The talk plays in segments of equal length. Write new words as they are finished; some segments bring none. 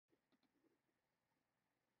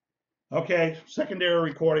Okay, secondary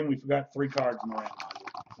recording. We forgot 3 cards in the randomizer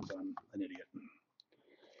because I'm an idiot.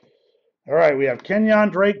 All right, we have Kenyon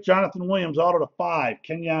Drake, Jonathan Williams, auto to 5.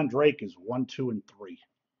 Kenyon Drake is 1, 2, and 3.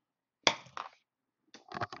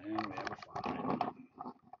 And we have a 5.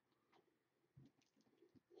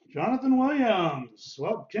 Jonathan Williams.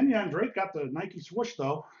 Well, Kenyon Drake got the Nike swoosh,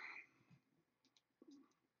 though.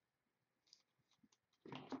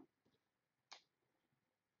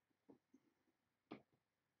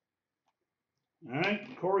 All right,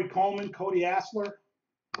 Corey Coleman, Cody Asler.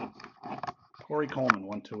 Corey Coleman,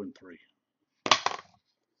 1, 2, and 3.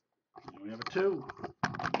 And we have a 2.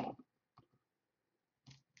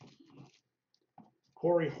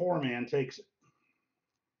 Corey Horman takes it.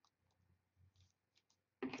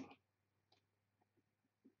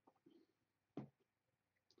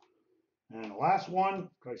 And the last one,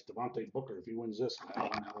 Christ, Devontae Booker, if he wins this, that'll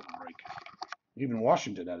one hell of a break. Even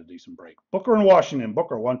Washington had a decent break. Booker and Washington.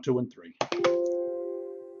 Booker 1, 2, and 3.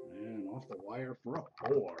 And off the wire for a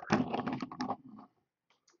 4. And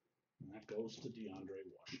that goes to DeAndre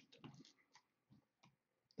Washington.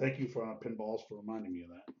 Thank you for Pinballs for reminding me of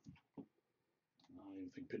that. I don't even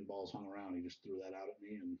think Pinballs hung around. He just threw that out at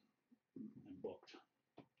me and booked.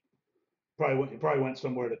 He probably went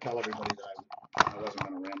somewhere to tell everybody that I wasn't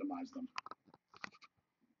going to randomize them.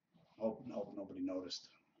 Oh, no, nobody noticed.